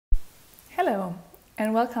Hello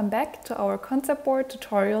and welcome back to our Conceptboard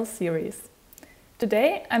tutorial series.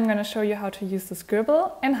 Today I'm going to show you how to use the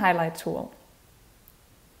Scribble and highlight tool.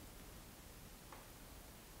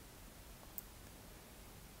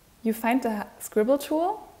 You find the Scribble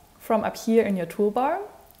tool from up here in your toolbar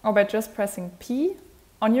or by just pressing P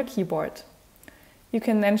on your keyboard. You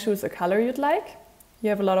can then choose a color you'd like. You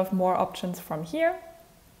have a lot of more options from here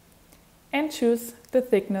and choose the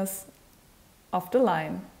thickness of the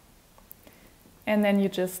line. And then you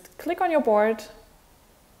just click on your board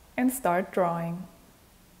and start drawing.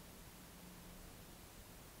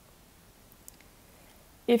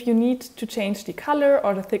 If you need to change the color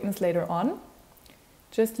or the thickness later on,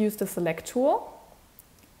 just use the select tool,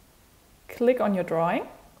 click on your drawing,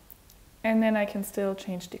 and then I can still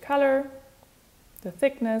change the color, the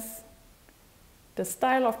thickness, the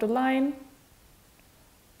style of the line,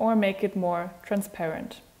 or make it more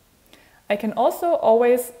transparent. I can also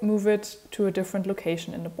always move it to a different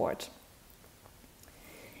location in the board.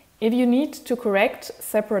 If you need to correct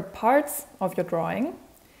separate parts of your drawing,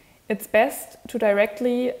 it's best to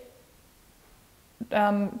directly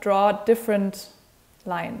draw different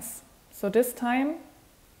lines. So this time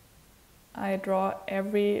I draw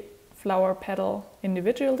every flower petal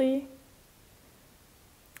individually.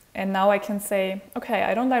 And now I can say, okay,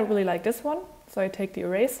 I don't really like this one. So I take the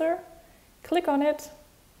eraser, click on it,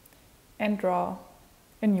 and draw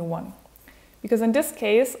a new one. Because in this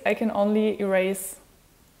case, I can only erase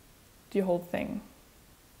the whole thing.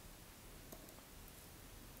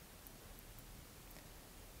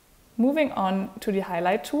 Moving on to the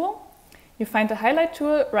highlight tool. You find the highlight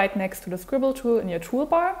tool right next to the Scribble tool in your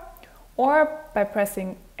toolbar or by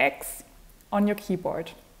pressing X on your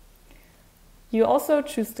keyboard. You also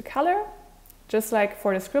choose the color. Just like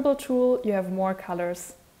for the Scribble tool, you have more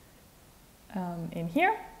colors in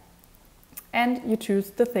here. And you choose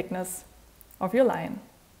the thickness of your line.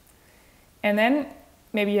 And then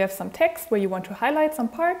maybe you have some text where you want to highlight some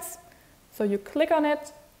parts. So you click on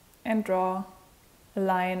it and draw a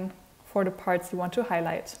line for the parts you want to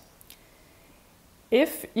highlight.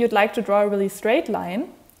 If you'd like to draw a really straight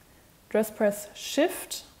line, just press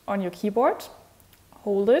Shift on your keyboard,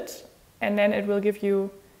 hold it, and then it will give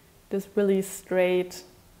you this really straight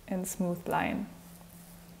and smooth line.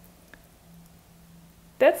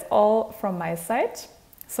 That's all from my side.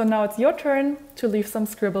 So now it's your turn to leave some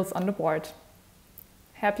scribbles on the board.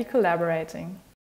 Happy collaborating!